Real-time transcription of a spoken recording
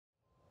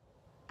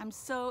I'm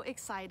so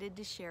excited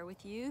to share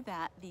with you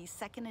that the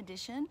second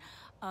edition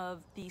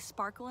of the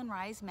Sparkle and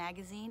Rise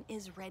magazine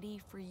is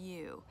ready for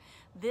you.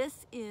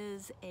 This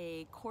is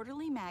a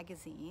quarterly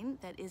magazine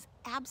that is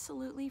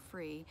absolutely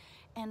free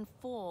and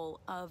full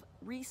of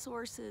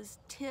resources,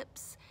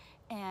 tips,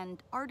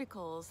 and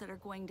articles that are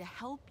going to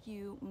help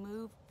you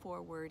move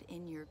forward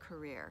in your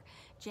career.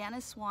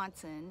 Janice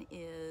Swanson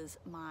is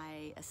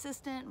my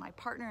assistant, my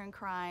partner in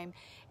crime,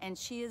 and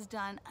she has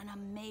done an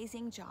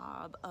amazing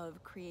job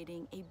of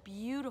creating a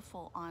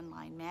beautiful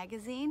online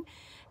magazine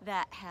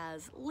that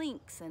has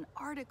links and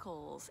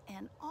articles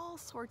and all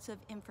sorts of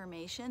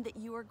information that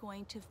you are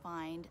going to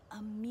find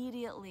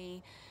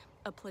immediately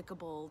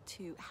applicable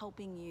to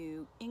helping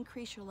you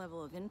increase your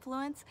level of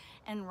influence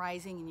and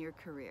rising in your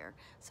career.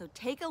 So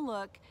take a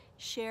look,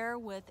 share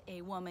with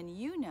a woman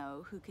you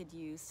know who could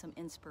use some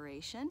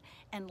inspiration,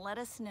 and let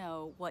us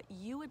know what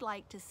you would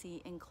like to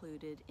see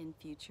included in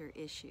future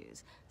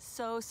issues.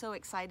 So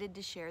excited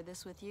to share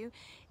this with you.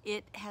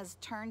 It has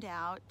turned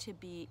out to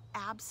be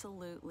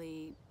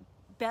absolutely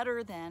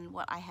better than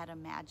what I had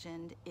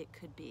imagined it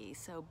could be.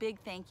 So big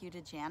thank you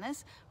to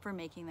Janice for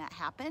making that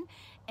happen,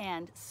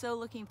 and so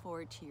looking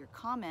forward to your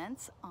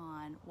comments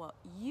on what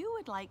you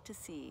would like to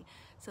see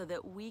so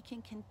that we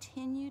can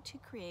continue to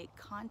create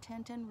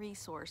content and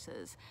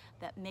resources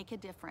that make a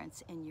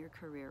difference in your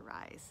career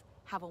rise.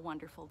 Have a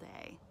wonderful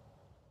day.